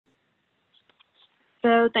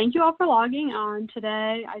So thank you all for logging on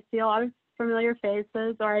today. I see a lot of familiar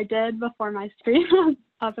faces, or I did before my screen was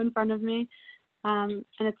up in front of me. And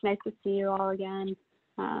it's nice to see you all again.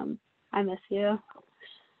 I miss you.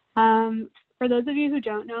 For those of you who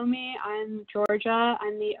don't know me, I'm Georgia.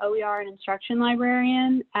 I'm the OER and instruction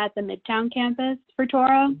librarian at the Midtown campus for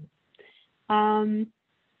Touro.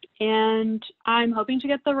 And I'm hoping to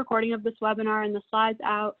get the recording of this webinar and the slides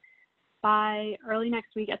out by early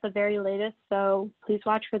next week at the very latest, so please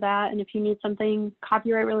watch for that. And if you need something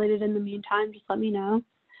copyright related in the meantime, just let me know,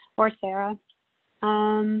 or Sarah.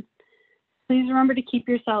 Please remember to keep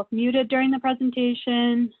yourself muted during the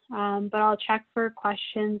presentation, but I'll check for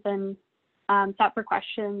questions and set for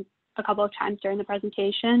questions a couple of times during the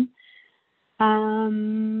presentation.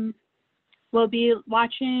 We'll be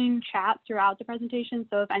watching chat throughout the presentation,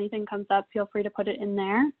 so if anything comes up, feel free to put it in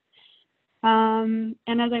there. And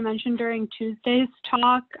as I mentioned during Tuesday's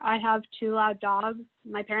talk, I have 2 loud dogs.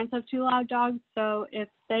 My parents have 2 loud dogs, so if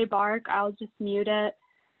they bark, I'll just mute it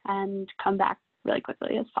and come back really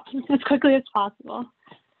quickly as possible.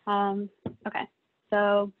 Okay,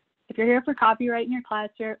 so if you're here for copyright in your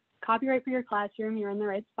classroom, copyright for your classroom, you're in the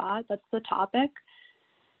right spot. That's the topic.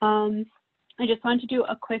 I just want to do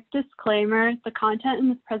a quick disclaimer. The content in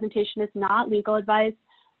this presentation is not legal advice,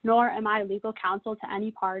 nor am I legal counsel to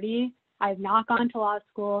any party. I have not gone to law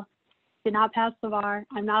school, did not pass the bar.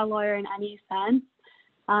 I'm not a lawyer in any sense.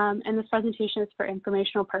 And this presentation is for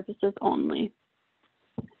informational purposes only.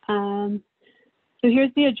 So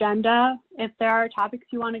here's the agenda. If there are topics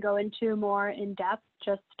you want to go into more in depth,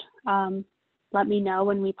 just let me know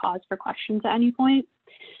when we pause for questions at any point.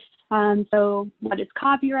 So what is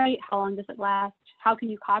copyright? How long does it last? How can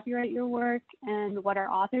you copyright your work? And what are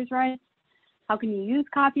authors' rights? How can you use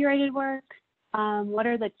copyrighted work? What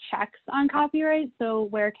are the checks on copyright? So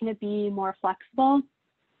where can it be more flexible?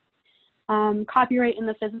 Copyright in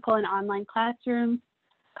the physical and online classroom,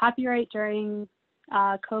 copyright during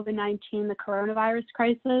COVID-19, the coronavirus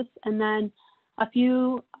crisis, and then a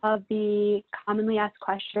few of the commonly asked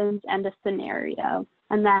questions and a scenario,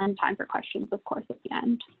 and then time for questions, of course, at the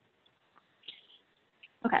end.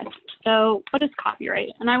 Okay, so what is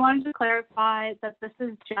copyright? And I wanted to clarify that this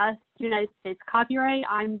is just United States copyright.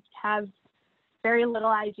 I have very little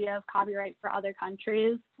idea of copyright for other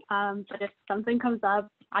countries, but if something comes up,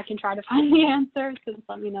 I can try to find the answer, so just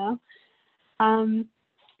let me know.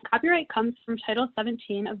 Copyright comes from Title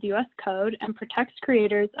 17 of the U.S. Code and protects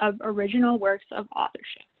creators of original works of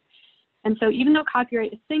authorship. And so even though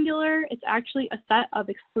copyright is singular, it's actually a set of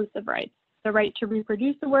exclusive rights. The right to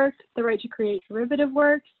reproduce a work, the right to create derivative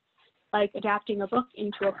works, like adapting a book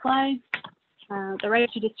into a play, the right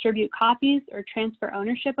to distribute copies or transfer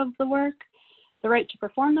ownership of the work, the right to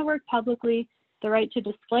perform the work publicly, the right to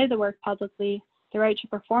display the work publicly, the right to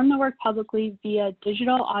perform the work publicly via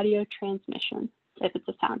digital audio transmission, if it's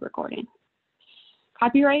a sound recording.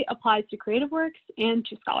 Copyright applies to creative works and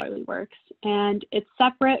to scholarly works, and it's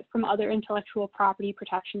separate from other intellectual property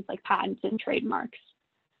protections like patents and trademarks.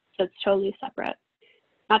 So it's totally separate.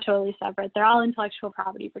 Not totally separate. They're all intellectual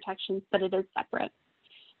property protections, but it is separate.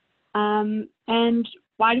 And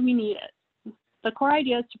why do we need it? The core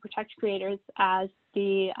idea is to protect creators, as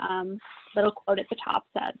the little quote at the top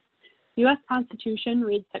says. The U.S. Constitution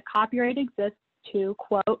reads that copyright exists to,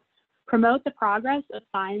 quote, promote the progress of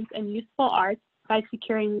science and useful arts by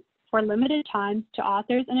securing for limited time to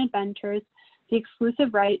authors and inventors the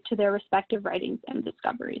exclusive right to their respective writings and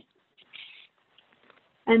discoveries.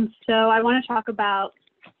 And so I want to talk about,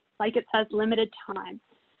 like it says, limited time.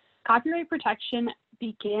 Copyright protection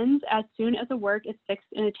begins as soon as a work is fixed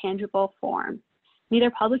in a tangible form.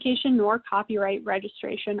 Neither publication nor copyright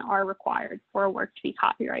registration are required for a work to be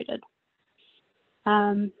copyrighted.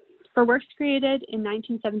 For works created in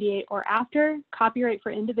 1978 or after, copyright for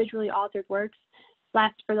individually authored works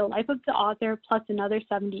lasts for the life of the author plus another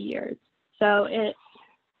 70 years. So it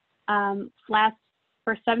lasts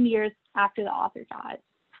for 70 years after the author dies.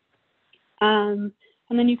 And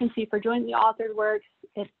then you can see for jointly authored works,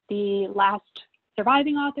 it's the last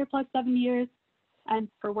surviving author plus 70 years. And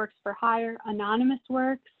for works for hire, anonymous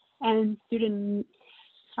works, and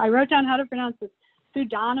I wrote down how to pronounce this,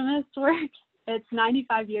 pseudonymous works, it's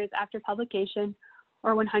 95 years after publication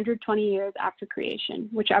or 120 years after creation,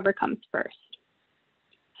 whichever comes first.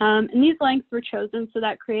 And these lengths were chosen so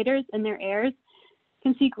that creators and their heirs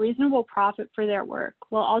can seek reasonable profit for their work,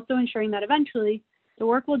 while also ensuring that eventually the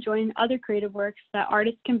work will join other creative works that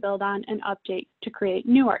artists can build on and update to create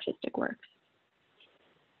new artistic works.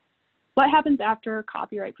 What happens after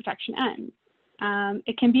copyright protection ends?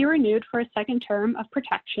 It can be renewed for a second term of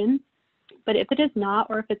protection, but if it is not,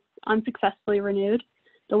 or if it's unsuccessfully renewed,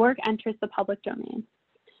 the work enters the public domain.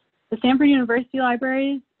 The Stanford University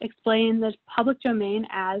Libraries explain the public domain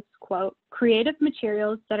as, quote, creative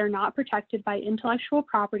materials that are not protected by intellectual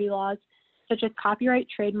property laws, such as copyright,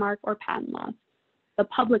 trademark, or patent laws. The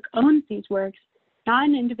public owns these works, not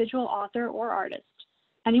an individual author or artist.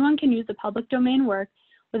 Anyone can use a public domain work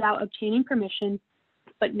without obtaining permission,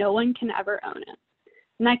 but no one can ever own it.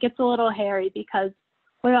 And that gets a little hairy because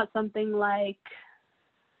what about something like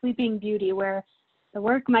Sleeping Beauty, where the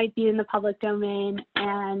work might be in the public domain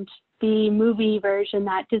and the movie version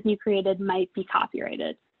that Disney created might be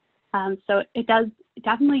copyrighted. So it does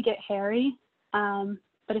definitely get hairy,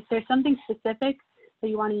 but if there's something specific that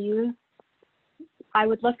you want to use, I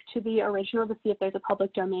would look to the original to see if there's a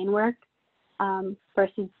public domain work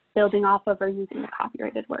versus building off of or using the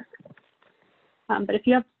copyrighted work. But if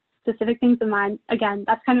you have specific things in mind, again,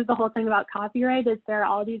 that's kind of the whole thing about copyright is there are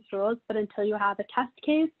all these rules, but until you have a test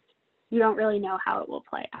case, you don't really know how it will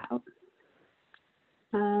play out.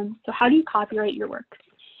 So how do you copyright your work?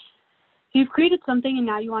 So you've created something and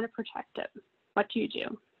now you want to protect it. What do you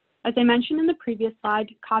do? As I mentioned in the previous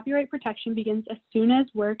slide, copyright protection begins as soon as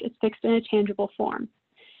work is fixed in a tangible form.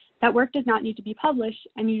 That work does not need to be published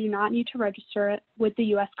and you do not need to register it with the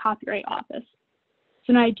US Copyright Office.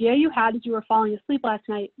 So an idea you had as you were falling asleep last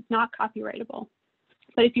night is not copyrightable.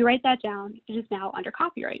 But if you write that down, it is now under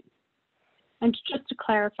copyright. And just to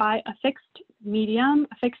clarify, a fixed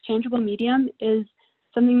tangible medium is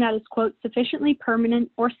something that is, quote, sufficiently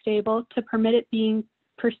permanent or stable to permit it being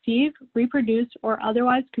perceived, reproduced, or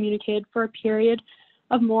otherwise communicated for a period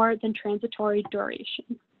of more than transitory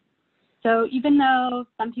duration. So even though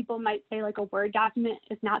some people might say like a Word document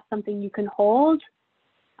is not something you can hold,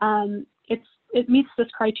 it meets this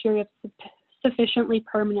criteria of sufficiently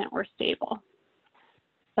permanent or stable.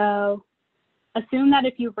 So assume that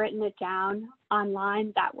if you've written it down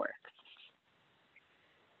online, that works.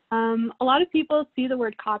 A lot of people see the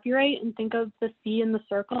word copyright and think of the C in the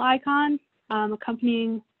circle icon,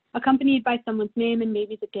 accompanied by someone's name and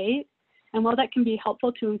maybe the date. And while that can be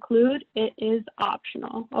helpful to include, it is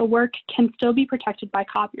optional. A work can still be protected by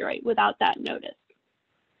copyright without that notice.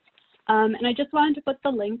 And I just wanted to put the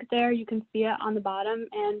link there. You can see it on the bottom.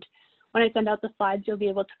 And when I send out the slides, you'll be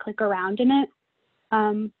able to click around in it.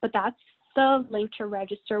 But that's the link to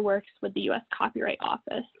register works with the US Copyright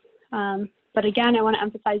Office. But again, I want to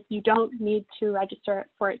emphasize you don't need to register it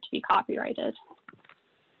for it to be copyrighted.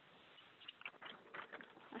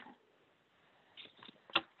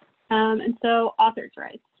 And so author's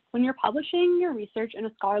rights. When you're publishing your research in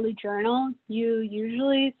a scholarly journal, you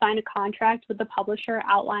usually sign a contract with the publisher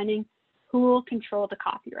outlining who will control the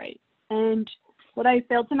copyright. And what I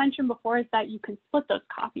failed to mention before is that you can split those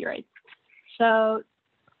copyrights. So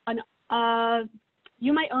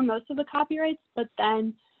you might own most of the copyrights, but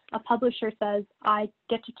then a publisher says, I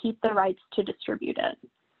get to keep the rights to distribute it.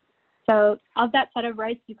 So of that set of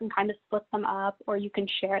rights, you can kind of split them up or you can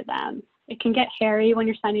share them. It can get hairy when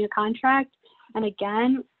you're signing a contract. And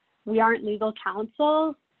again, we aren't legal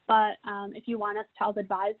counsel, but if you want us to help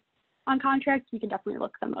advise on contracts, we can definitely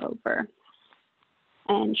look them over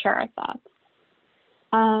and share our thoughts.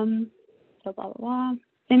 So blah, blah, blah.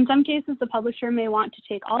 In some cases, the publisher may want to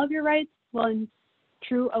take all of your rights. Well, in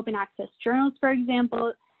true open access journals, for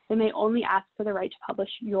example, they may only ask for the right to publish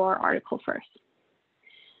your article first.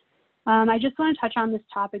 I just want to touch on this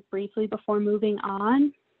topic briefly before moving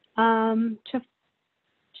on.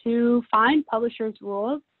 To find publishers'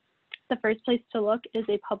 rules, the first place to look is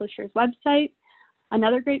a publisher's website.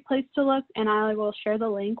 Another great place to look, and I will share the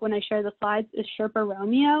link when I share the slides, is Sherpa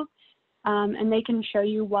Romeo, and they can show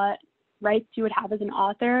you what rights you would have as an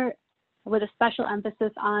author with a special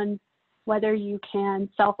emphasis on whether you can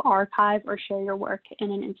self-archive or share your work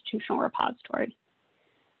in an institutional repository.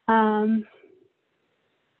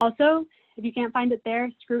 Also, if you can't find it there,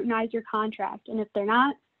 scrutinize your contract, and if they're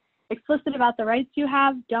not explicit about the rights you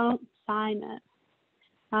have, don't sign it.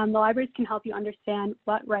 The libraries can help you understand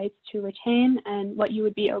what rights to retain and what you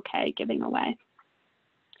would be okay giving away.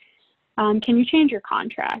 Can you change your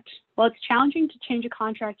contract? Well, it's challenging to change a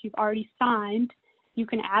contract you've already signed. You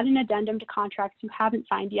can add an addendum to contracts you haven't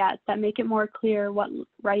signed yet that make it more clear what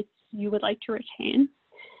rights you would like to retain.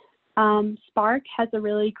 Spark has a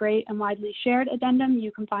really great and widely shared addendum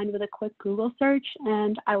you can find with a quick Google search,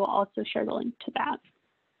 and I will also share the link to that.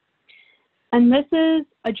 And this is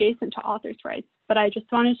adjacent to author's rights, but I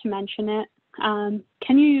just wanted to mention it. Can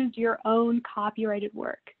you use your own copyrighted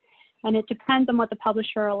work? And it depends on what the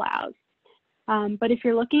publisher allows. But if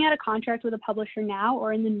you're looking at a contract with a publisher now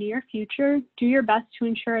or in the near future, do your best to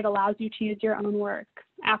ensure it allows you to use your own work.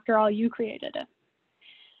 After all, you created it.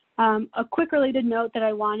 A quick related note that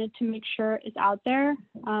I wanted to make sure is out there,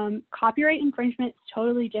 copyright infringement is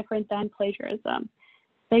totally different than plagiarism.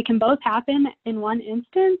 They can both happen in one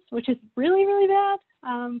instance, which is really, really bad,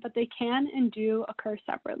 but they can and do occur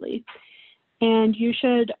separately. And you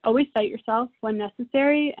should always cite yourself when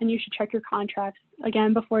necessary, and you should check your contracts,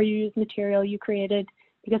 again, before you use material you created,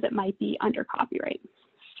 because it might be under copyright.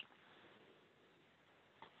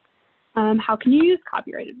 How can you use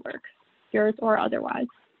copyrighted works, yours or otherwise?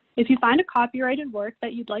 If you find a copyrighted work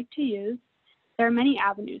that you'd like to use, there are many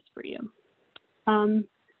avenues for you.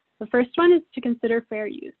 The first one is to consider fair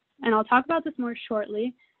use, and I'll talk about this more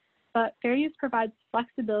shortly, but fair use provides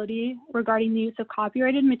flexibility regarding the use of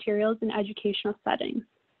copyrighted materials in educational settings.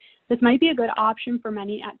 This might be a good option for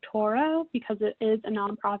many at Touro because it is a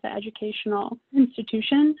nonprofit educational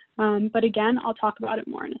institution, but again, I'll talk about it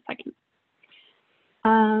more in a second.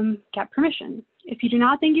 Get permission. If you do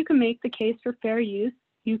not think you can make the case for fair use,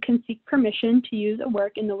 you can seek permission to use a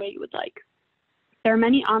work in the way you would like. There are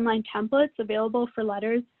many online templates available for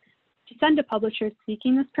letters to send to publishers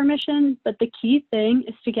seeking this permission, but the key thing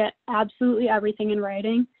is to get absolutely everything in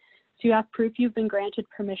writing so you have proof you've been granted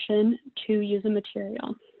permission to use a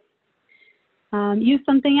material. Use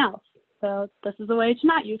something else. So this is a way to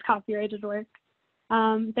not use copyrighted work.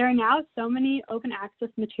 There are now so many open access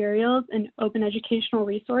materials and open educational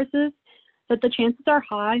resources that the chances are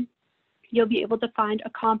high you'll be able to find a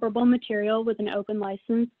comparable material with an open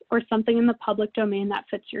license or something in the public domain that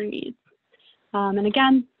fits your needs. And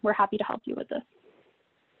again, we're happy to help you with this.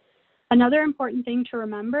 Another important thing to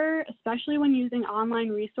remember, especially when using online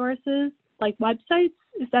resources like websites,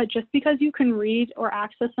 is that just because you can read or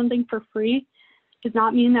access something for free does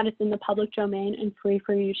not mean that it's in the public domain and free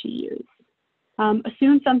for you to use.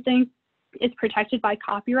 Assume something is protected by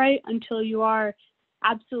copyright until you are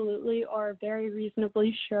absolutely or very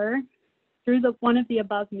reasonably sure through one of the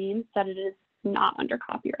above means that it is not under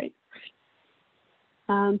copyright.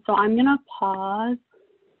 So I'm gonna pause.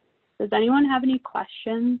 Does anyone have any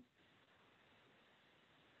questions?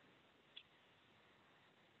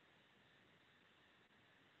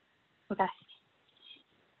 Okay,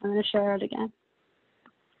 I'm gonna share it again.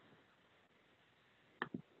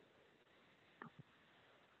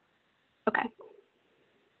 Okay.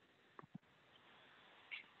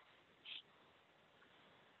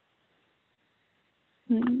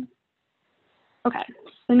 Okay,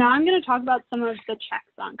 so now I'm going to talk about some of the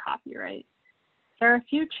checks on copyright. There are a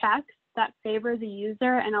few checks that favor the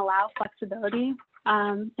user and allow flexibility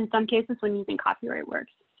in some cases when using copyright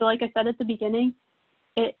works. So like I said at the beginning,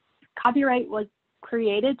 copyright was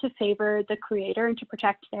created to favor the creator and to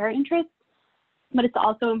protect their interests, but it's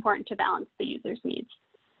also important to balance the user's needs.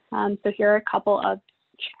 So here are a couple of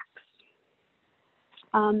checks.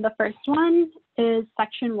 The first one is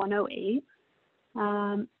Section 108.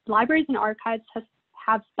 Libraries and archives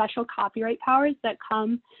have special copyright powers that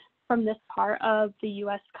come from this part of the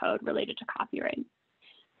U.S. code related to copyright.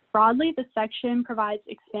 Broadly, the section provides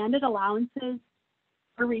expanded allowances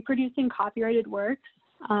for reproducing copyrighted works,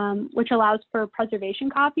 which allows for preservation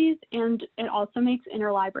copies, and it also makes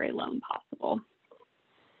interlibrary loan possible.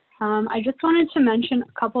 I just wanted to mention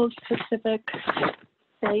a couple of specific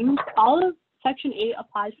things. All of Section 8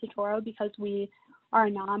 applies to Touro because we are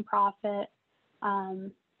a nonprofit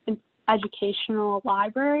educational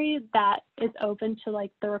library that is open to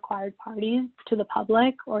like the required parties, to the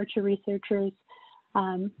public, or to researchers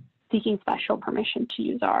seeking special permission to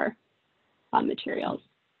use our materials.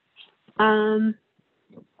 So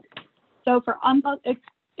for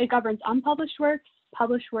it governs unpublished works,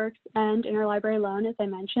 published works, and interlibrary loan, as I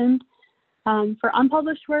mentioned. For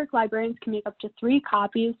unpublished work, librarians can make up to 3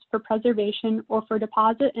 copies for preservation or for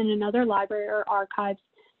deposit in another library or archives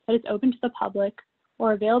that is open to the public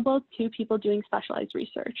or available to people doing specialized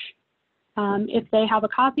research. If they have a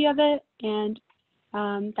copy of it and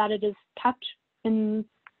that it is kept on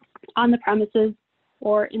the premises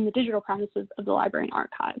or in the digital premises of the library and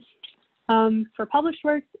archives. For published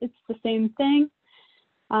works, it's the same thing,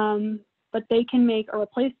 but they can make a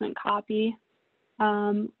replacement copy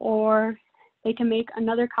or they can make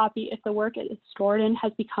another copy if the work it is stored in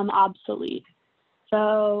has become obsolete.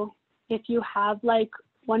 So if you have like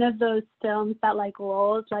one of those films that like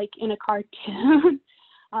rolls like in a cartoon,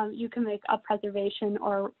 you can make a preservation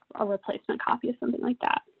or a replacement copy of something like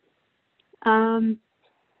that. And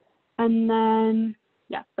then,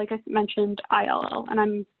 yeah, like I mentioned, ILL, and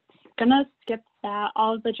I'm gonna skip that,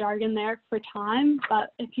 all of the jargon there for time,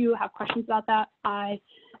 but if you have questions about that, I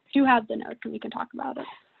do have the notes and we can talk about it.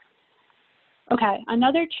 Okay,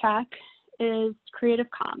 another check is Creative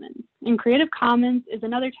Commons, and Creative Commons is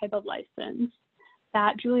another type of license.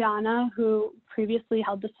 that Juliana, who previously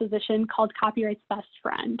held this position, called copyright's best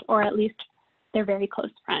friend, or at least their very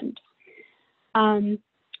close friend.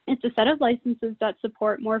 It's a set of licenses that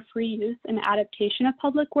support more free use and adaptation of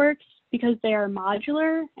public works because they are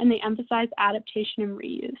modular and they emphasize adaptation and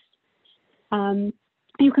reuse.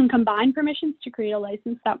 You can combine permissions to create a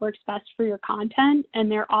license that works best for your content,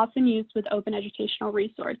 and they're often used with open educational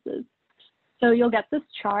resources. So you'll get this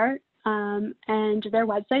chart, and their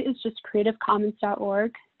website is just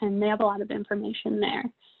creativecommons.org, and they have a lot of information there.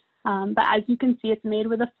 But as you can see, it's made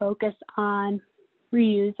with a focus on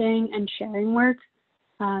reusing and sharing work.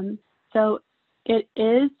 So it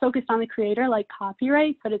is focused on the creator like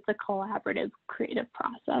copyright, but it's a collaborative creative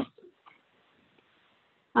process.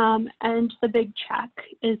 And the big check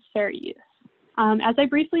is fair use. As I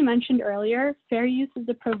briefly mentioned earlier, fair use is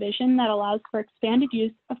a provision that allows for expanded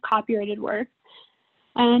use of copyrighted work,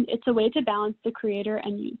 and it's a way to balance the creator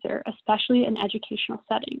and user, especially in educational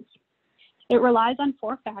settings. It relies on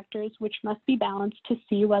 4 factors which must be balanced to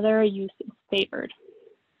see whether a use is favored.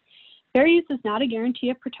 Fair use is not a guarantee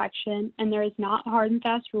of protection, and there is not a hard and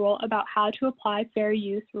fast rule about how to apply fair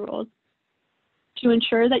use rules to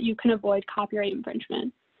ensure that you can avoid copyright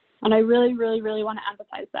infringement. And I really, really, really want to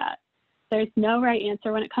emphasize that. There's no right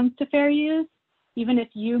answer when it comes to fair use. Even if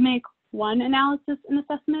you make one analysis and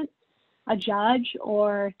assessment, a judge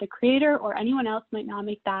or the creator or anyone else might not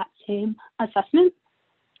make that same assessment,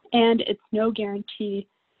 and it's no guarantee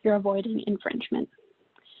you're avoiding infringement.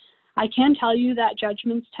 I can tell you that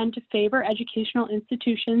judgments tend to favor educational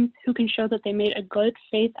institutions who can show that they made a good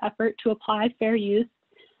faith effort to apply fair use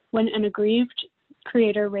when an aggrieved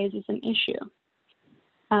creator raises an issue.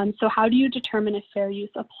 So how do you determine if fair use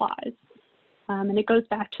applies? And it goes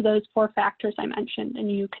back to those 4 factors I mentioned, and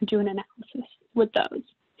you can do an analysis with those.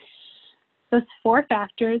 Those 4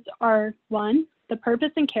 factors are: 1, the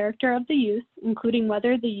purpose and character of the use, including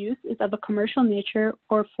whether the use is of a commercial nature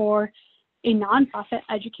or for a nonprofit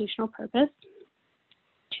educational purpose.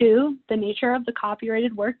 2, the nature of the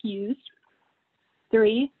copyrighted work used.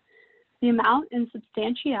 3, the amount and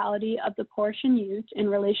substantiality of the portion used in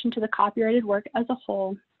relation to the copyrighted work as a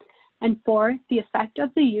whole. And 4, the effect of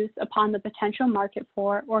the use upon the potential market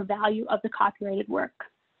for or value of the copyrighted work.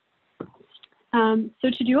 So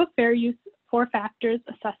to do a fair use 4 factors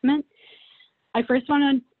assessment, I first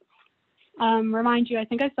want to remind you, I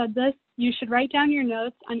think I said this, you should write down your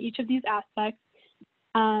notes on each of these aspects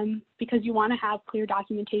because you want to have clear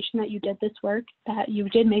documentation that you did this work, that you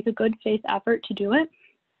did make a good faith effort to do it.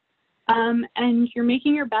 And you're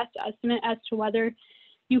making your best estimate as to whether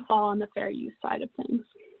you fall on the fair use side of things.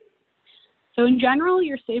 So in general,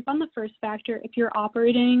 you're safe on the first factor if you're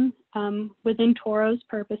operating within Toro's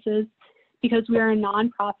purposes because we are a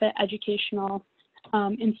nonprofit educational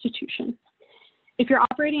institution. If you're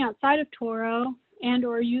operating outside of Toro and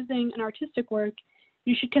or using an artistic work,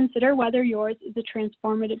 you should consider whether yours is a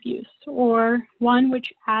transformative use or one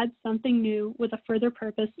which adds something new with a further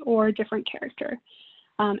purpose or different character,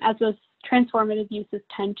 as those transformative uses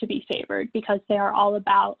tend to be favored because they are all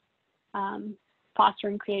about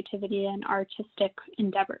fostering creativity and artistic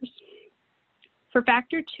endeavors. For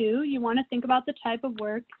factor 2, you want to think about the type of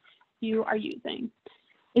work you are using.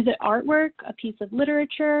 Is it artwork, a piece of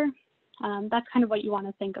literature? That's kind of what you want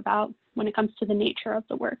to think about when it comes to the nature of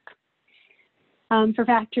the work. For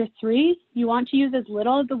factor 3, you want to use as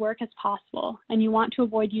little of the work as possible, and you want to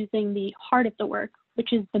avoid using the heart of the work,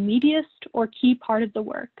 which is the meatiest or key part of the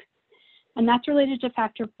work. And that's related to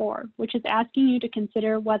factor 4, which is asking you to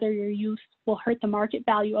consider whether your use will hurt the market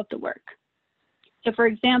value of the work. So for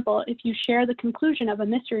example, if you share the conclusion of a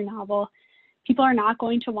mystery novel, people are not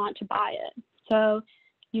going to want to buy it. So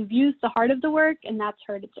you've used the heart of the work, and that's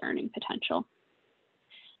hurt its earning potential.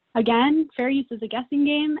 Again, fair use is a guessing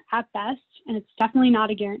game at best, and it's definitely not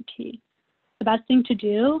a guarantee. The best thing to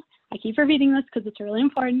do, I keep repeating this because it's really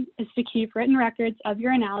important, is to keep written records of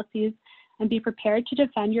your analyses and be prepared to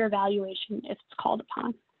defend your evaluation if it's called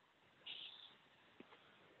upon.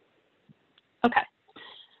 Okay,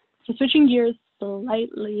 so switching gears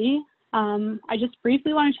slightly, I just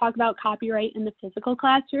briefly want to talk about copyright in the physical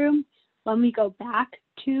classroom. When we go back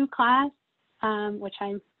to class, which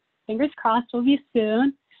I'm fingers crossed will be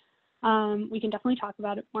soon, we can definitely talk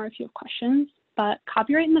about it more if you have questions. But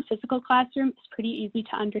copyright in the physical classroom is pretty easy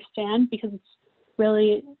to understand because it's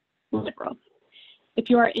really liberal. If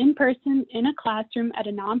you are in person in a classroom at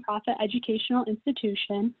a nonprofit educational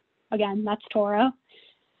institution, again, that's Toro,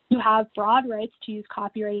 you have broad rights to use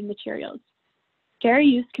copyrighted materials. Fair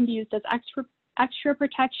use can be used as extra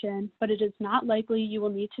protection, but it is not likely you will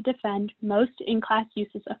need to defend most in-class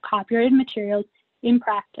uses of copyrighted materials in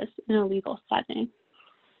practice in a legal setting.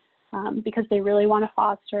 because they really want to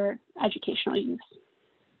foster educational use.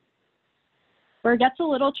 Where it gets a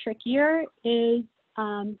little trickier is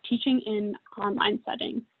teaching in online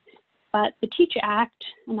settings. But the TEACH Act,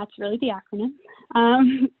 and that's really the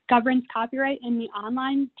acronym, governs copyright in the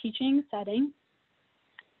online teaching setting.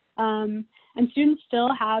 And students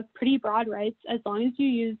still have pretty broad rights as long as you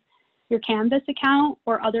use your Canvas account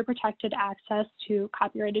or other protected access to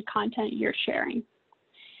copyrighted content you're sharing.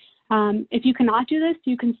 If you cannot do this,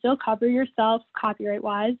 you can still cover yourself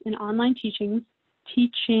copyright-wise in online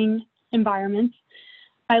teaching environments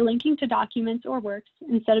by linking to documents or works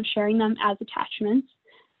instead of sharing them as attachments,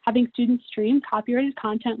 having students stream copyrighted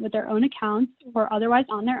content with their own accounts or otherwise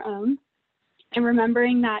on their own, and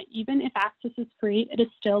remembering that even if access is free, it is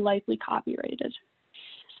still likely copyrighted.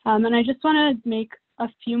 And I just want to make a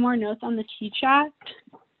few more notes on the TEACH Act.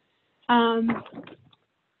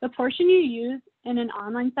 The portion you use in an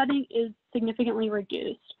online setting is significantly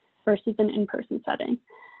reduced versus an in-person setting.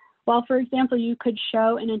 While, for example, you could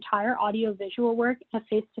show an entire audio-visual work in a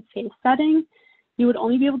face-to-face setting, you would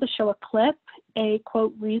only be able to show a clip, a,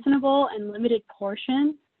 quote, reasonable and limited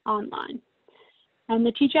portion online. And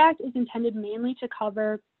the TEACH Act is intended mainly to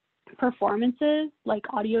cover performances like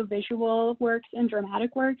audio-visual works and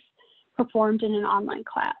dramatic works performed in an online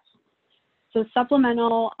class. So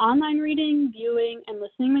supplemental online reading, viewing, and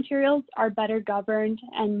listening materials are better governed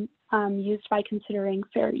and used by considering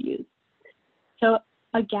fair use. So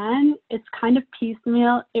again, it's kind of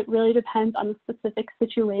piecemeal. It really depends on the specific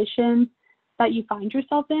situation that you find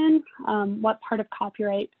yourself in, what part of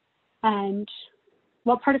copyright you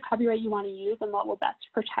want to use and what will best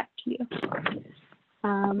protect you.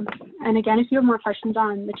 And again, if you have more questions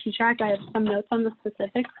on the TEACH Act, I have some notes on the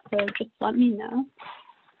specifics, so just let me know.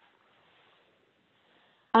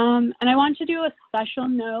 And I want to do a special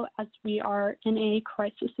note as we are in a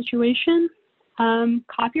crisis situation.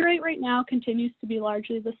 Copyright right now continues to be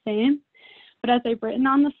largely the same, but as I've written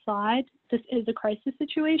on the slide, this is a crisis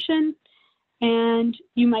situation, and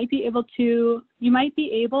you might be able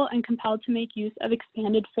and compelled to make use of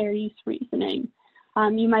expanded fair use reasoning.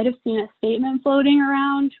 You might have seen a statement floating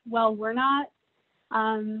around. Well, we're not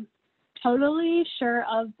totally sure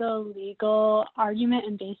of the legal argument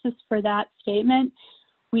and basis for that statement.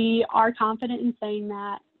 We are confident in saying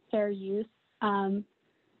that fair use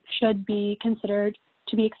should be considered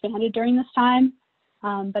to be expanded during this time.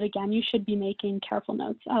 But again, you should be making careful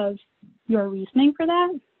notes of your reasoning for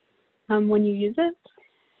that when you use it.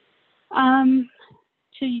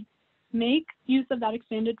 To make use of that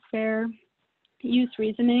expanded fair use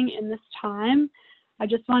reasoning in this time, I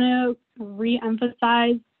just want to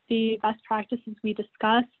re-emphasize the best practices we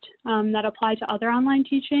discussed that apply to other online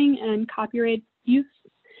teaching and copyright use.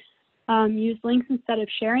 Use links instead of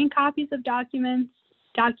sharing copies of documents.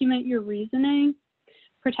 Document your reasoning.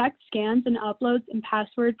 Protect scans and uploads in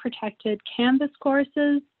password-protected Canvas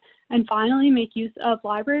courses. And finally, make use of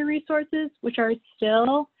library resources, which are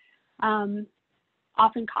still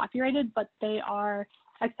often copyrighted, but they are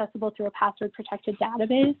accessible through a password-protected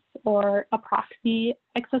database or a proxy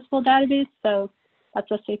accessible database, so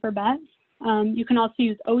that's a safer bet. You can also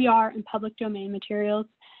use OER and public domain materials,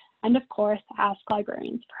 and of course, ask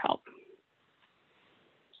librarians for help.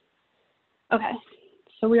 Okay,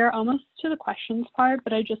 so we are almost to the questions part,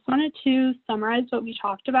 but I just wanted to summarize what we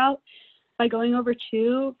talked about by going over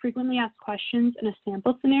 2 frequently asked questions in a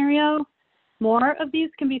sample scenario. More of these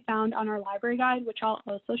can be found on our library guide, which I'll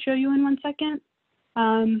also show you in 1 second.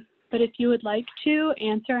 But if you would like to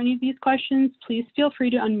answer any of these questions, please feel free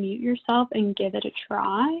to unmute yourself and give it a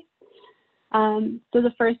try. So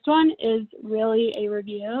the first one is really a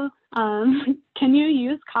review. Can you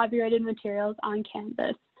use copyrighted materials on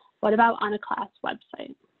Canvas? What about on a class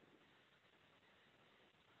website?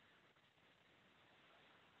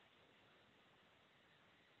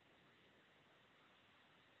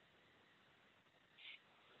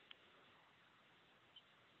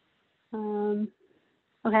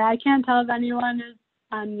 Okay, I can't tell if anyone is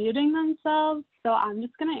unmuting themselves, so I'm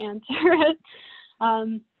just going to answer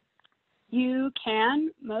it. You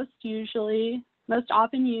can most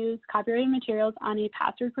often use copyrighted materials on a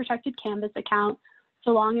password-protected Canvas account,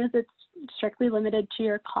 so long as it's strictly limited to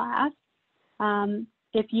your class.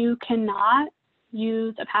 If you cannot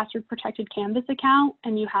use a password-protected Canvas account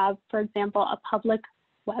and you have, for example, a public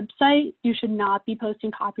website, you should not be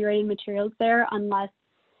posting copyrighted materials there unless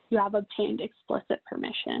you have obtained explicit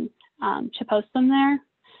permission to post them there,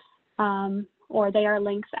 or they are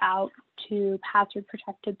links out to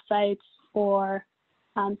password-protected sites or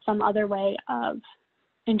some other way of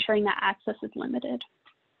ensuring that access is limited.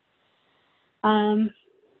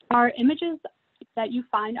 Are images that you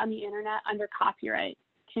find on the internet under copyright?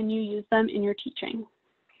 can you use them in your teaching?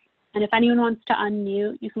 And if anyone wants to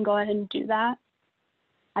unmute, you can go ahead and do that.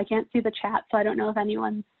 I can't see the chat, so I don't know if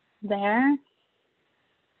anyone's there.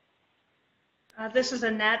 This is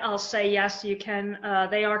Annette. I'll say yes, you can.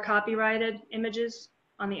 They are copyrighted. Images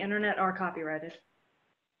on the internet are copyrighted.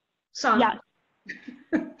 Some. Yes.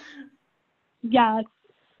 Yes.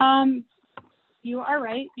 You are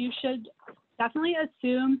right. You should definitely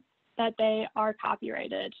assume that they are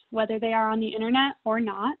copyrighted, whether they are on the internet or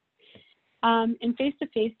not. In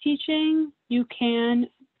face-to-face teaching, you can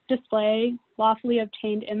display lawfully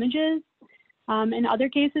obtained images. In other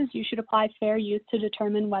cases, you should apply fair use to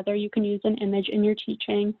determine whether you can use an image in your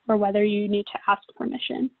teaching or whether you need to ask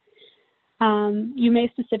permission. You may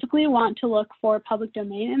specifically want to look for public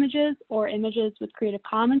domain images or images with Creative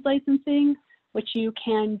Commons licensing, which you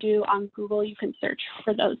can do on Google. You can search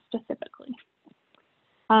for those specifically.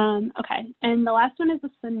 Okay, and the last one is a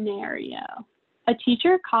scenario. A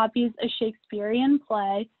teacher copies a Shakespearean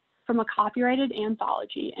play from a copyrighted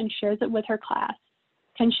anthology and shares it with her class.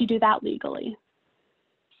 Can she do that legally?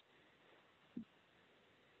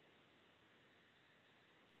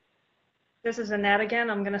 This is Annette again.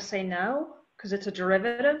 I'm going to say no, because it's a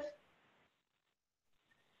derivative.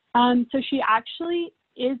 So she actually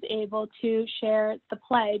is able to share the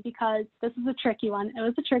play, because this is a tricky one. It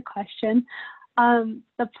was a trick question.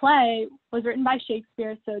 The play was written by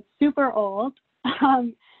Shakespeare, so it's super old,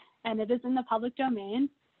 and it is in the public domain.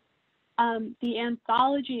 The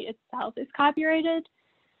anthology itself is copyrighted,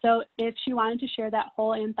 so if she wanted to share that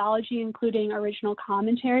whole anthology, including original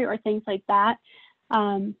commentary or things like that,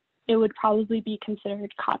 it would probably be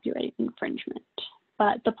considered copyright infringement.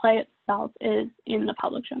 But the play itself is in the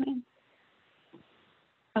public domain.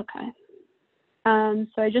 Okay. So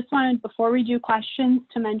I just wanted, before we do questions,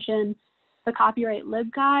 to mention the copyright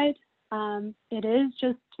libguide. It is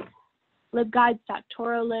just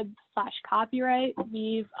libguides.torolib/copyright.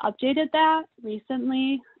 We've updated that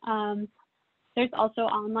recently. There's also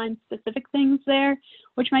online specific things there,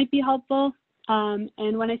 which might be helpful.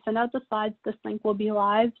 And when I send out the slides, this link will be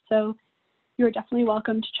live, so you're definitely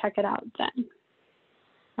welcome to check it out then.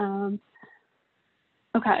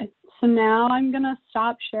 Okay, so now I'm gonna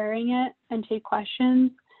stop sharing it and take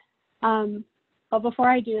questions. But before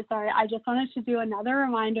I do, sorry, I just wanted to do another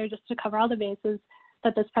reminder just to cover all the bases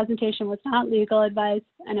that this presentation was not legal advice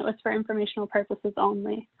and it was for informational purposes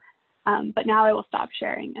only. But now I will stop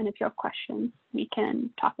sharing, and if you have questions, we can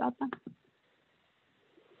talk about them.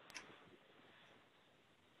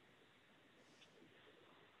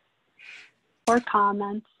 Or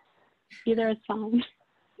comments, either is fine.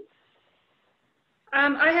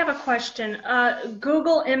 I have a question.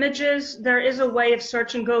 Google Images, there is a way of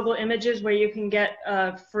searching Google Images where you can get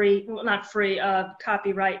free, well, not free, not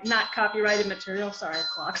copyrighted material. Sorry,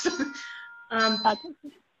 clocks.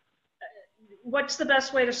 What's the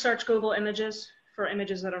best way to search Google Images for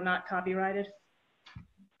images that are not copyrighted?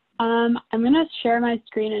 I'm going to share my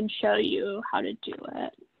screen and show you how to do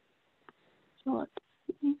it. So let's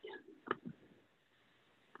see.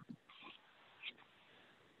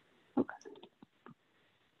 Okay.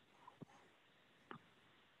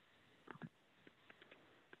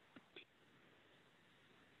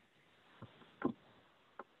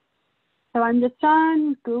 So I'm just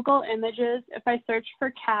on Google Images. If I search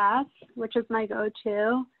for CAS, which is my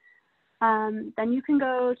go-to, then you can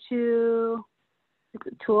go to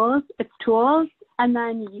Tools. It's Tools, and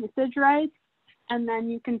then Usage Rights, and then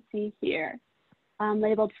you can see here,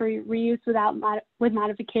 labeled for reuse with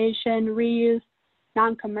modification, reuse,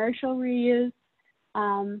 non-commercial reuse,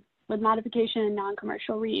 with modification, and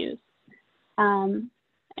non-commercial reuse.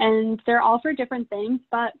 And they're all for different things,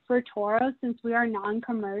 but for Toro, since we are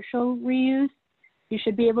non-commercial reuse, you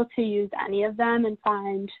should be able to use any of them and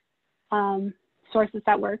find sources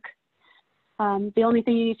that work. The only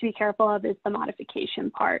thing you need to be careful of is the modification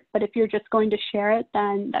part, but if you're just going to share it,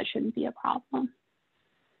 then that shouldn't be a problem.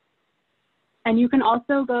 And you can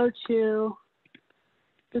also go to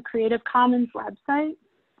the Creative Commons website,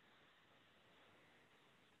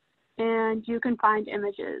 and you can find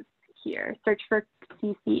images here. Search for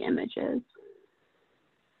CC images.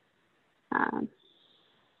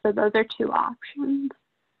 So those are two options.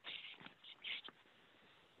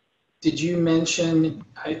 Did you mention,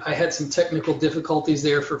 I had some technical difficulties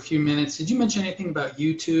there for a few minutes. Did you mention anything about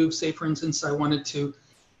YouTube? Say, for instance, I wanted to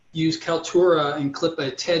use Kaltura and clip a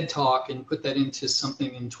TED Talk and put that into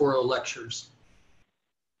something in Toro Lectures.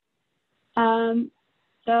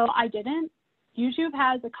 So I didn't. YouTube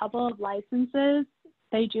has a couple of licenses.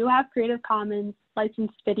 They do have Creative Commons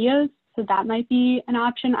licensed videos, so that might be an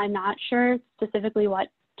option. I'm not sure specifically what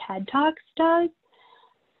TED Talks does.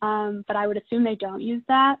 but I would assume they don't use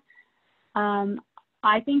that.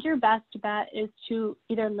 I think your best bet is to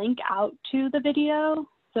either link out to the video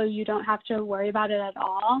so you don't have to worry about it at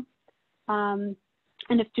all. And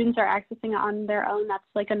if students are accessing it on their own, that's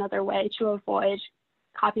like another way to avoid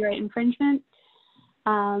copyright infringement.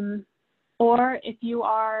 Or if you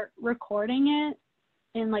are recording it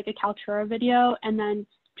in like a Kaltura video and then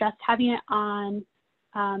just having it on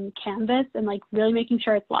Canvas and like really making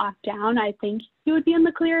sure it's locked down, I think you would be in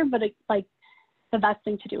the clear, but like the best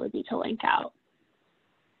thing to do would be to link out.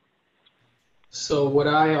 So what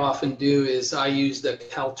I often do is I use the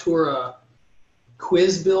Kaltura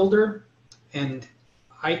quiz builder, and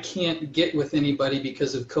I can't get with anybody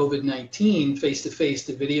because of COVID-19 face-to-face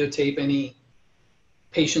to videotape any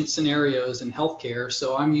patient scenarios in healthcare.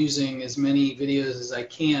 So I'm using as many videos as I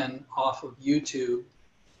can off of YouTube,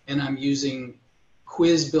 and I'm using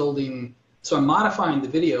quiz building. So I'm modifying the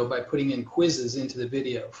video by putting in quizzes into the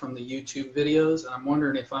video from the YouTube videos. And I'm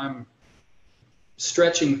wondering if I'm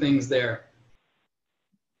stretching things there.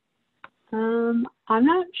 I'm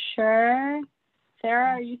not sure.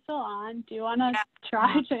 Sarah, are you still on? Do you want to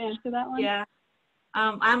try to answer that one? Yeah,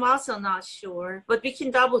 I'm also not sure, but we can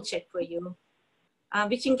double check for you.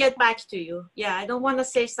 We can get back to you. Yeah, I don't want to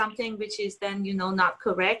say something which is then, you know, not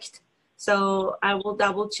correct. So I will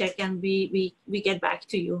double check and we get back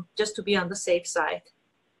to you just to be on the safe side.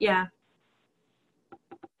 Yeah.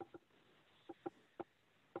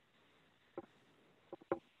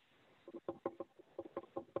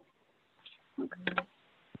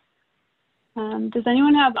 Does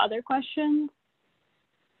anyone have other questions?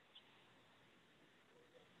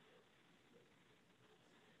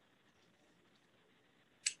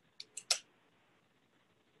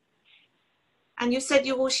 And you said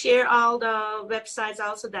you will share all the websites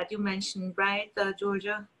also that you mentioned, right,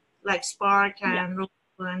 Georgia? Like Spark and Romeo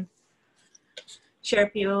and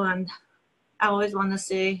Sharpio, and I always want to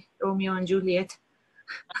say Romeo and Juliet.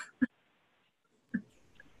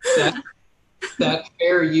 That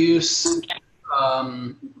fair use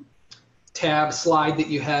tab slide that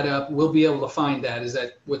you had up, we'll be able to find that. Is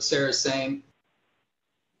that what Sarah's saying?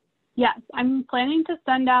 Yes, I'm planning to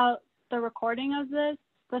send out the recording of this,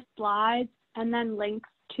 the slides, and then links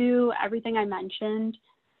to everything I mentioned.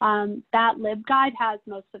 That LibGuide has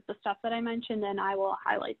most of the stuff that I mentioned, and I will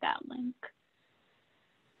highlight that link.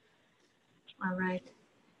 All right.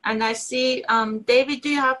 And I see, David, do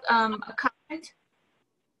you have a comment?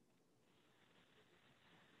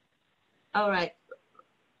 All right.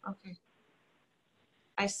 Okay.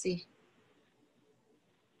 I see.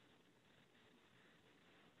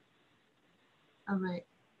 All right.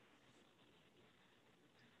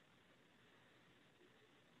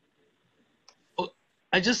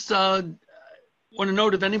 I just want to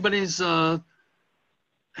note if anybody's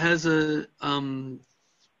has a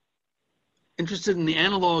interested in the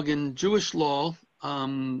analog in Jewish law,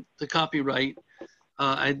 the copyright,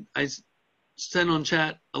 I sent on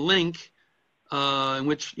chat a link in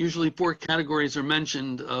which usually 4 categories are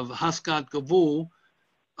mentioned of Haskat Gavul,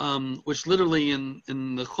 which literally in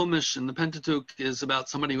the Chumash and the Pentateuch is about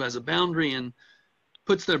somebody who has a boundary and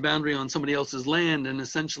puts their boundary on somebody else's land and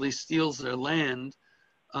essentially steals their land.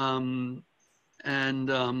 The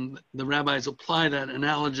rabbis apply that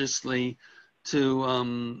analogously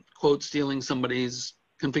to quote stealing somebody's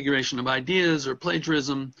configuration of ideas or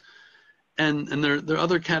plagiarism, and there are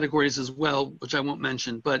other categories as well which I won't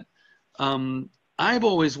mention. But I've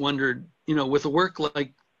always wondered, you know, with a work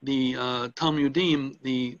like the Talmudim,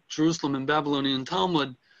 the Jerusalem and Babylonian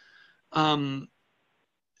Talmud, on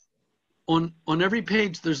every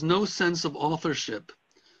page there's no sense of authorship.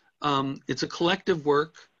 It's a collective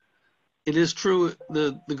work. It is true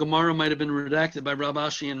the Gemara might have been redacted by Rav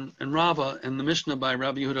Ashi and Rava, and the Mishnah by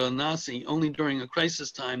Rabbi Yehuda Nasi only during a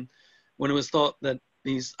crisis time when it was thought that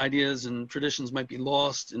these ideas and traditions might be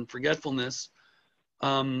lost in forgetfulness.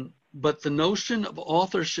 But the notion of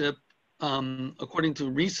authorship, according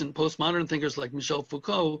to recent postmodern thinkers like Michel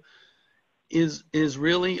Foucault, is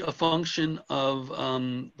really a function of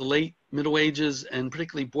the late Middle Ages and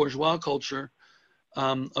particularly bourgeois culture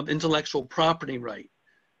of intellectual property right.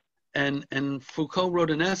 And Foucault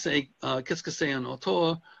wrote an essay, Qu'est-ce que c'est un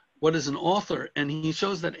auteur? What is an author? And he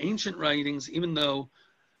shows that ancient writings, even though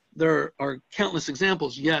there are countless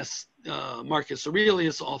examples, yes, Marcus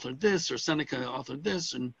Aurelius authored this, or Seneca authored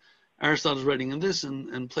this, and Aristotle's writing in this,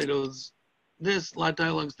 and Plato's this,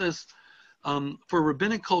 dialogues this. For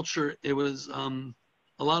rabbinic culture, it was a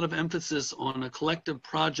lot of emphasis on a collective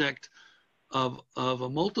project of a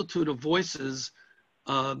multitude of voices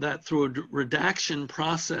that through a redaction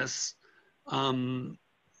process, you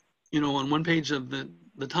know, on one page of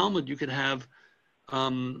the Talmud, you could have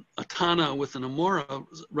a Tana with an Amora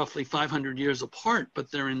roughly 500 years apart, but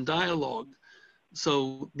they're in dialogue.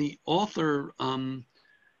 So the author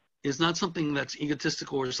is not something that's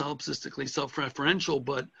egotistical or solipsistically self-referential,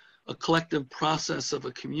 but a collective process of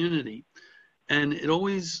a community. And it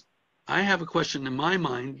always, I have a question in my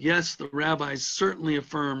mind. Yes, the rabbis certainly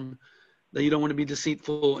affirm that you don't want to be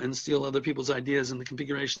deceitful and steal other people's ideas in the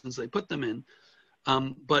configurations they put them in.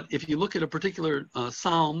 But if you look at a particular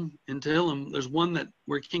psalm in Tehillim, there's one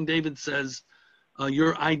where King David says,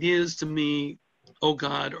 your ideas to me, O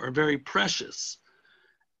God, are very precious.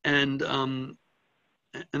 And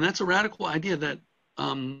that's a radical idea that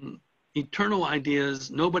eternal ideas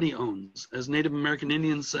nobody owns. As Native American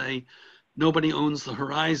Indians say, nobody owns the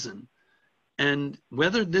horizon. And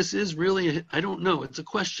whether this is really, I don't know, it's a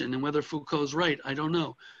question. And whether Foucault's right, I don't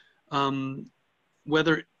know.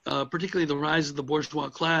 Whether particularly the rise of the bourgeois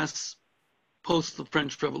class post the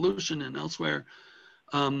French Revolution and elsewhere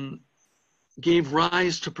gave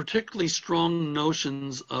rise to particularly strong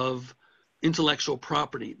notions of intellectual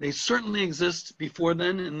property. They certainly exist before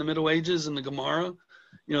then in the Middle Ages in the Gemara.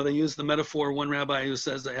 You know, they use the metaphor, one rabbi who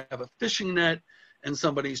says they have a fishing net and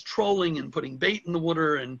somebody's trolling and putting bait in the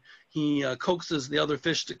water and he coaxes the other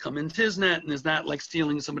fish to come into his net, and is that like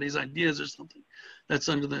stealing somebody's ideas or something? That's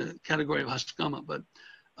under the category of hashkama. But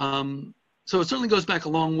so it certainly goes back a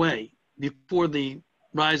long way before the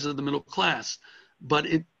rise of the middle class. But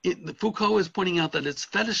Foucault is pointing out that it's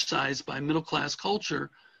fetishized by middle class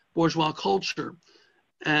culture, bourgeois culture,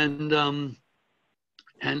 and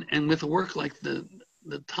with a work like the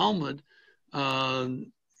Talmud,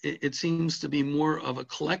 it seems to be more of a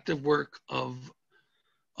collective work of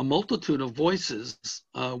a multitude of voices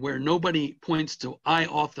where nobody points to I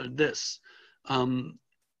authored this.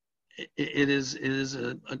 It is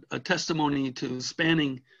a testimony to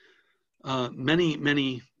spanning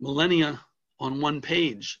many millennia on one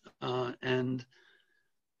page, and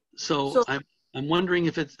so I'm wondering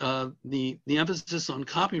if it's the emphasis on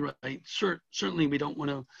copyright. Certainly, we don't want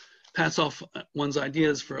to pass off one's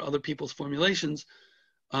ideas for other people's formulations,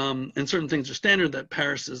 and certain things are standard. That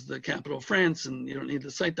Paris is the capital of France, and you don't need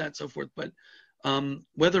to cite that, so forth. But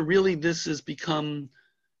whether really this has become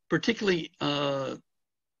particularly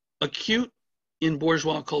acute in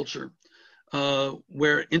bourgeois culture,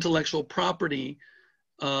 where intellectual property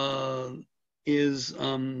is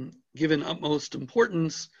given utmost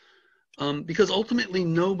importance, because ultimately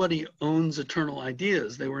nobody owns eternal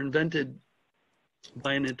ideas. They were invented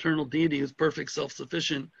by an eternal deity who's perfect,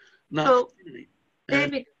 self-sufficient, not so,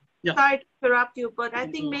 David, yeah. Sorry to interrupt you, but I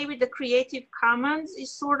think maybe the Creative Commons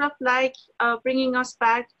is sort of like bringing us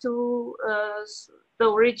back to the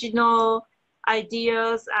original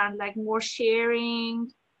ideas and like more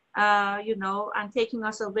sharing, you know, and taking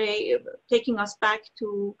us back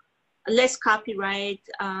to less copyright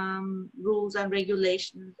rules and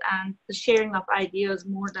regulations and the sharing of ideas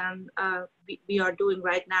more than we are doing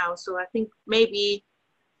right now. So I think maybe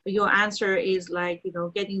your answer is like, you know,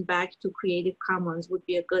 getting back to Creative Commons would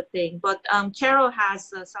be a good thing. But Carol has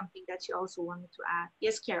something that she also wanted to add.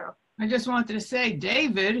 Yes, Carol. I just wanted to say,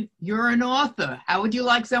 David, you're an author. How would you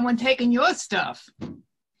like someone taking your stuff?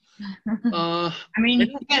 I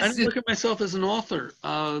mean, I don't look at myself as an author.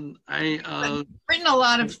 You've written a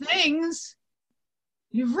lot of things.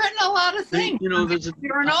 You've written a lot of things. You know,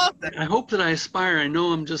 you're an author. I hope that I aspire. I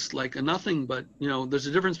know I'm just like a nothing, but you know, there's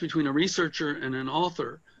a difference between a researcher and an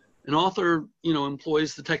author. An author, you know,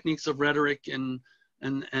 employs the techniques of rhetoric and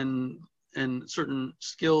certain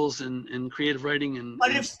skills in creative writing.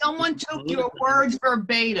 But if someone took your words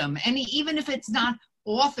verbatim, and even if it's not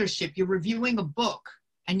authorship, you're reviewing a book,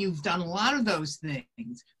 and you've done a lot of those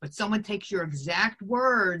things, but someone takes your exact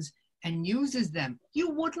words and uses them,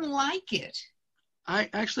 you wouldn't like it. I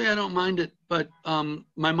don't mind it, but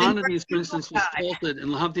Maimonides, for instance, was faulted,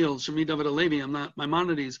 and Lahavdil, Shemi David Alevi,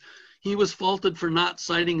 Maimonides, he was faulted for not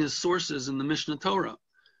citing his sources in the Mishnah Torah.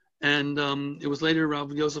 And it was later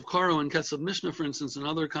Rav Yosef Karo and Ketz of Mishnah, for instance, and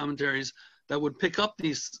other commentaries that would pick up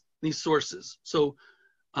these sources. So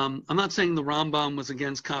I'm not saying the Rambam was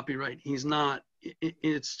against copyright. He's not.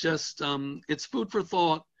 It's just, it's food for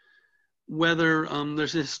thought whether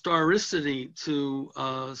there's a historicity to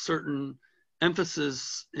certain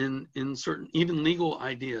emphasis in certain, even legal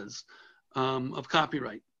ideas of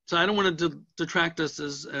copyright. So I don't want to detract us,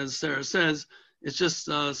 as Sarah says. It's just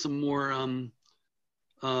some more,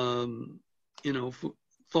 you know,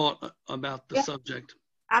 thought about the subject.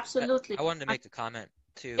 Absolutely. I wanted to make a comment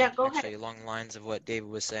too, go actually, ahead. along the lines of what David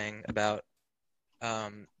was saying about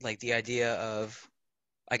like the idea of,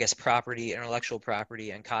 I guess, property, intellectual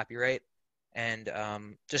property, and copyright. And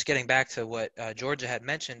just getting back to what Georgia had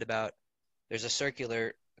mentioned about there's a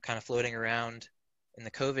circular kind of floating around in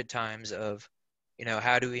the COVID times of, you know,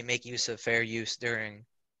 how do we make use of fair use during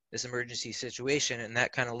this emergency situation? And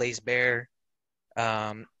that kind of lays bare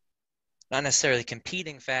not necessarily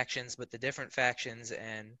competing factions, but the different factions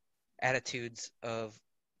and attitudes of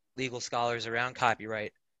legal scholars around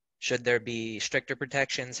copyright. Should there be stricter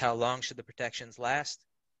protections? How long should the protections last?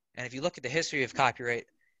 And if you look at the history of copyright,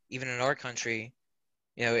 even in our country,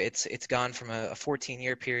 you know, it's gone from a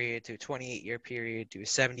 14-year period to a 28-year period to a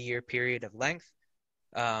 70-year period of length.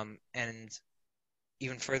 And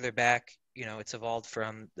even further back, you know, it's evolved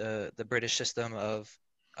from the British system of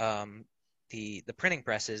the printing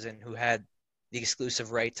presses, and who had the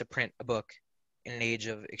exclusive right to print a book in an age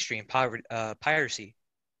of extreme piracy.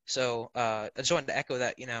 So I just wanted to echo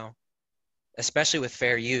that, you know, especially with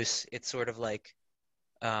fair use, it's sort of like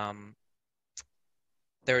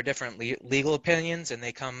there are different legal opinions, and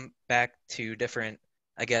they come back to different,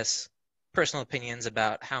 I guess, personal opinions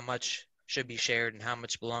about how much should be shared and how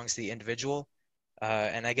much belongs to the individual.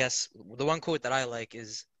 And I guess the one quote that I like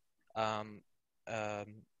is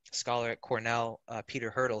scholar at Cornell,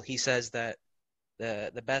 Peter Hurdle. He says that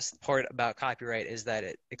the best part about copyright is that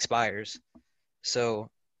it expires.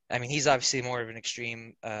 So, I mean, he's obviously more of an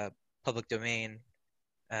extreme public domain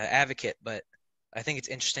advocate, but I think it's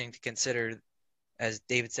interesting to consider, as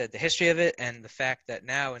David said, the history of it, and the fact that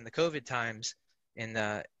now in the COVID times, in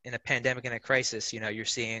a pandemic and a crisis, you know, you're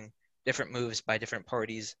seeing different moves by different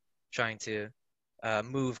parties trying to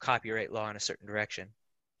move copyright law in a certain direction.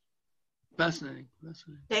 Fascinating.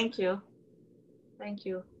 Fascinating. Thank you. Thank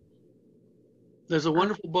you. There's a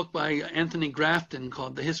wonderful book by Anthony Grafton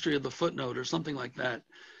called The History of the Footnote, or something like that.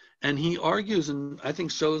 And he argues, and I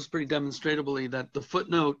think shows pretty demonstratively, that the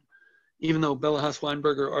footnote, even though Belahas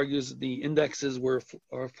Weinberger argues that the indexes were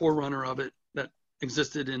a forerunner of it that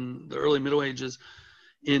existed in the early Middle Ages,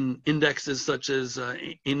 in indexes such as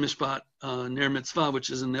Ein Mishpat Ner Mitzvah, which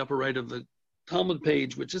is in the upper right of the Talmud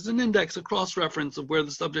page, which is an index, a cross-reference of where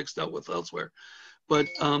the subject's dealt with elsewhere. But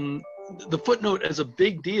the footnote as a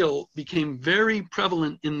big deal became very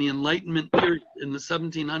prevalent in the Enlightenment period in the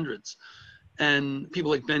 1700s. And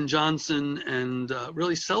people like Ben Jonson and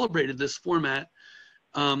really celebrated this format.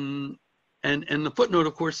 And the footnote,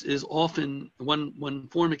 of course, is often, one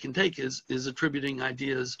form it can take is attributing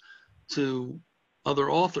ideas to other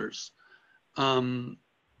authors. And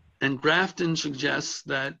Grafton suggests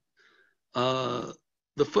that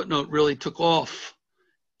the footnote really took off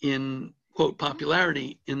in, quote,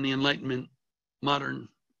 popularity in the Enlightenment modern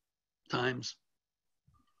times.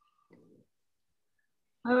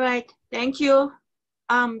 All right, thank you.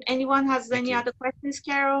 Anyone has Thank any you. other questions,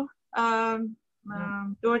 Carol?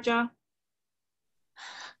 Georgia?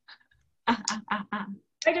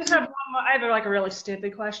 I just have one more. I have like a really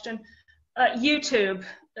stupid question. YouTube.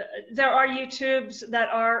 There are YouTubes that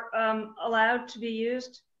are allowed to be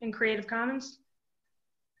used in Creative Commons?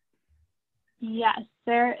 Yes,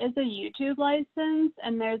 there is a YouTube license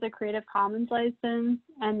and there's a Creative Commons license,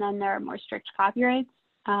 and then there are more strict copyrights.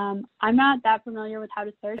 I'm not that familiar with how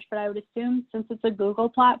to search, but I would assume since it's a Google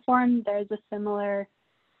platform, there's a similar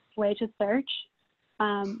way to search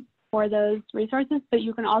for those resources, but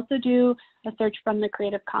you can also do a search from the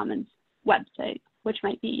Creative Commons website, which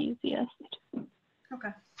might be easiest.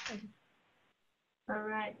 Okay, thank you. All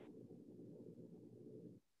right.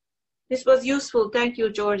 This was useful. Thank you,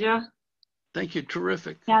 Georgia. Thank you.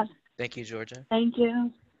 Terrific. Yes, Thank you, Georgia. thank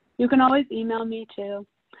you. You can always email me too.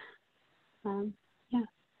 Yeah,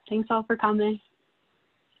 thanks all for coming.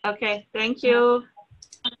 Okay, thank you.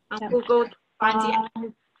 Yeah. We'll go find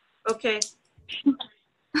the okay.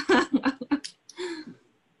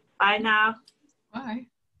 Bye now. Bye.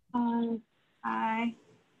 Bye. Bye.